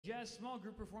jazz small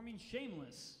group performing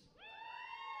Shameless.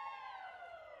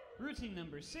 Routine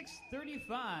number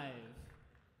 635.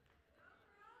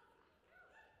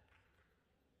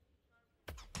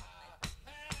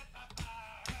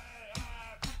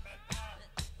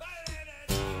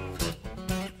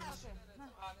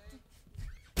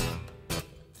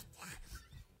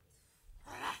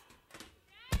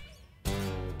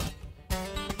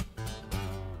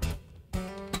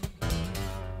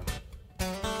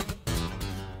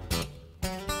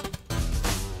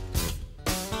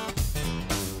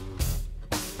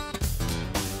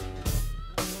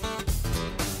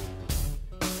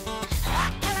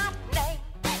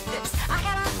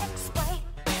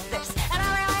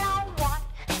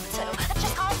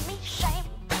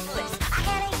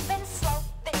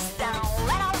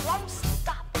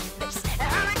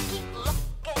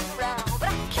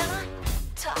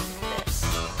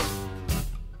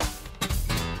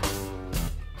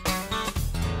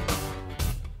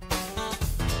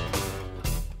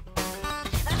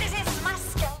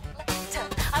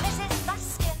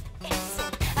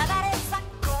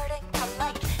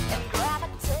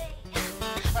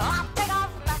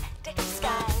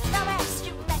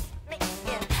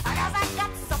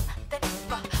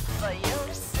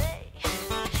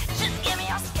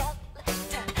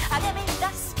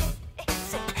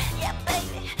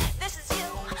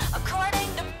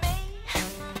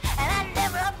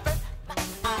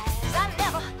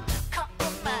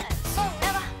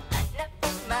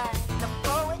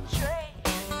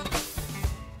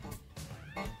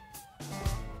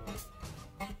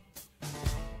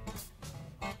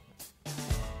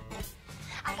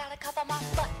 I gotta cover my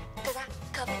butt, cause I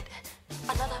covered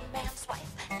another man's wife.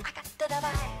 I got to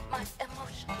divide my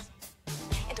emotions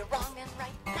into wrong and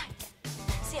right. And I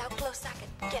can see how close I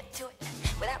can get to it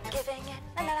without giving in.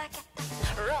 And then I get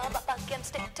to rub up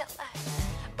against it till I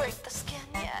break the skin.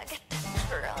 Yeah, I get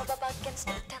to rub up against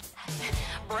it till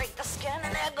I break the skin.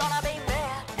 And they're gonna be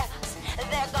mad at us.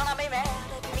 They're gonna be mad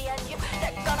at me and you.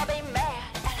 They're gonna be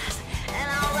mad at us and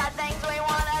all the things we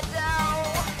wanna do.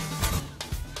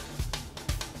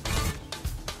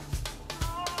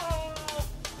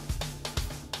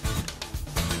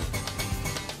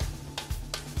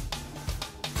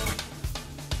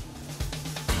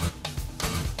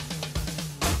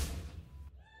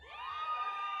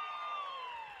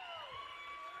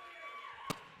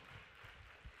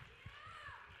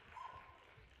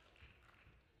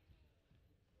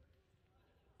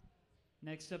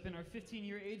 Next up in our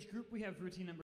 15-year age group, we have routine number